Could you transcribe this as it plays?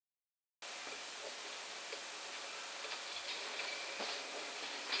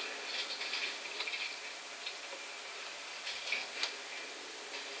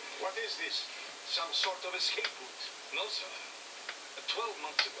What is this? Some sort of escape route? No, sir. 12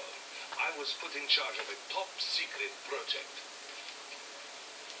 months ago, I was put in charge of a top-secret project.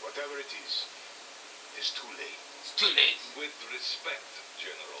 Whatever it is, it's too late. It's too late. With respect,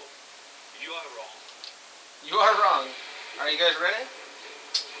 General, you are wrong. You are wrong. Are you guys ready?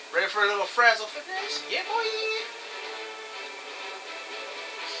 Ready for a little Frazzle fitness? Yeah, boy!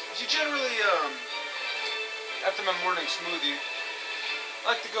 You generally, after my morning smoothie,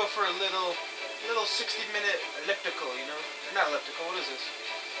 I like to go for a little 60-minute elliptical, you know? Or not elliptical, what is this?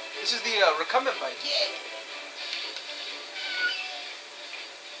 This is the recumbent bike. Yeah!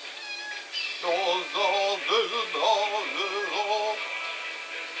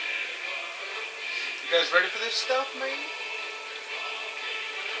 You guys ready for this stuff, man?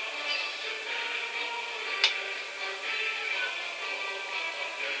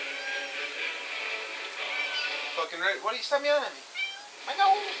 Fucking ready. What are you stop yelling at me? I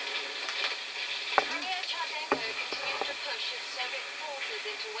know. Continues to push its Soviet forces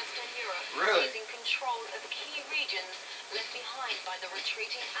into Western Europe, Really? seizing control of key regions left behind by the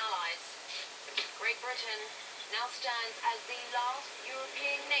retreating Allies. Great Britain now stands as the last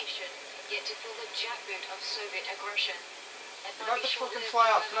European nation yet to feel the jackboot of Soviet aggression. You're about to fucking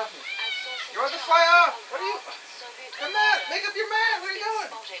fly off. Get off me. You're about to fly off. What are you? Come on, make up your mind. Where are you going?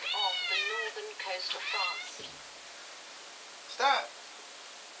 Spotted off the northern coast of France. Stop,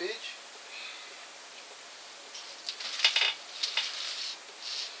 bitch.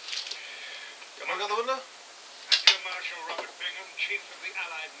 Come Wanna go to the window? Air Marshal Robert Bingham, Chief of the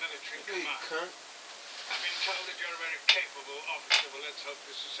Allied Military Hey, Command. cunt. I've been told that you're a very capable officer. Well, let's hope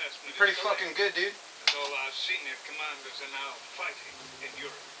this assessment You're pretty is correct, fucking good, dude. as all our senior commanders are now fighting in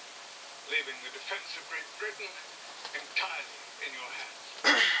Europe, leaving the defense of Great Britain entirely in your hands.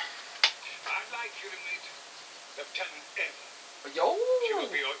 I'd like you to meet Lieutenant Eva. Yo! She will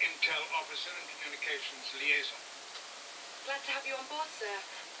be your intel officer and communications liaison. Glad to have you on board, sir.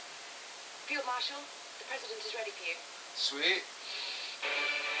 Field Marshal, the President is ready for you. Sweet.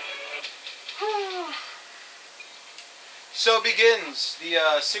 So begins the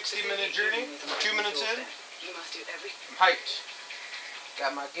 60-minute journey. I'm 2 minutes in. You must do everything. I'm hyped.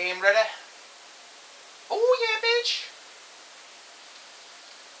 Got my game ready. Oh yeah, bitch.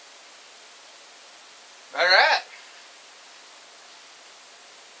 Alright.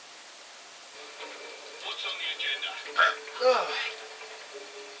 What's on the agenda?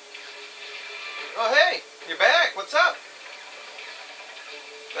 Oh hey, you're back. What's up?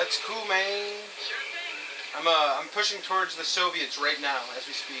 That's cool, man. I'm pushing towards the Soviets right now as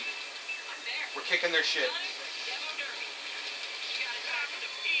we speak. We're kicking their shit.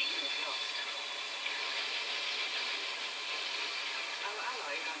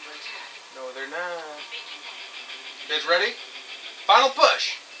 No, they're not. You guys ready? Final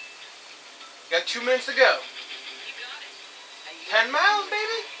push. Got 2 minutes to go. 10 miles,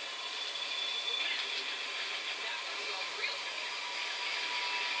 baby.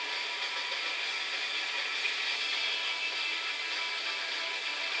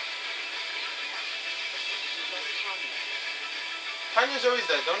 Tanya's always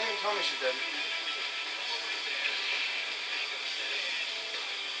dead. Don't even tell me she's dead.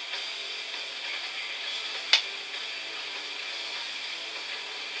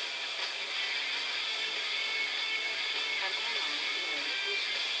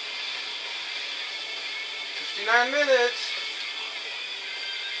 "59 minutes.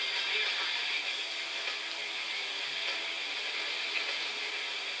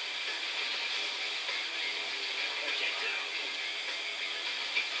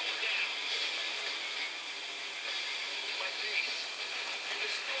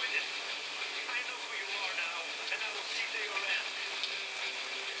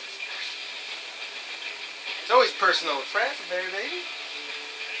 It's always personal with Frazzleberry, baby.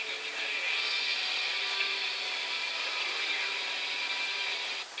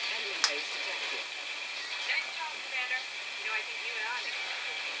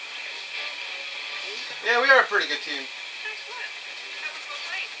 Yeah, we are a pretty good team.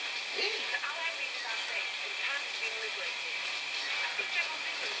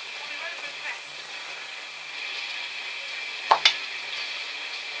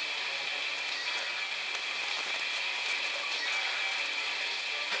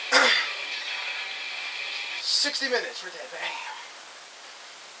 Yeah. 60 minutes, we're dead, bang.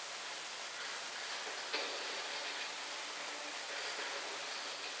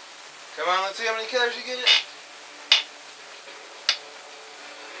 Come on, let's see how many killers you get.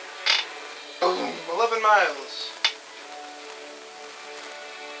 Boom, 11 miles.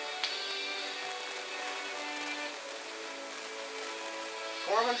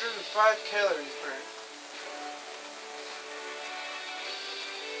 405 calories burned.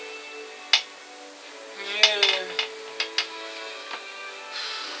 Yeah.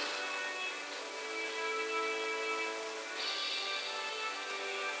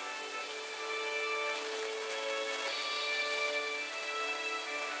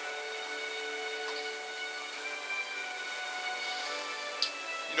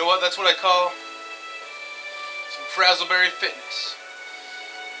 You know what? That's what I call some Frazzleberry fitness.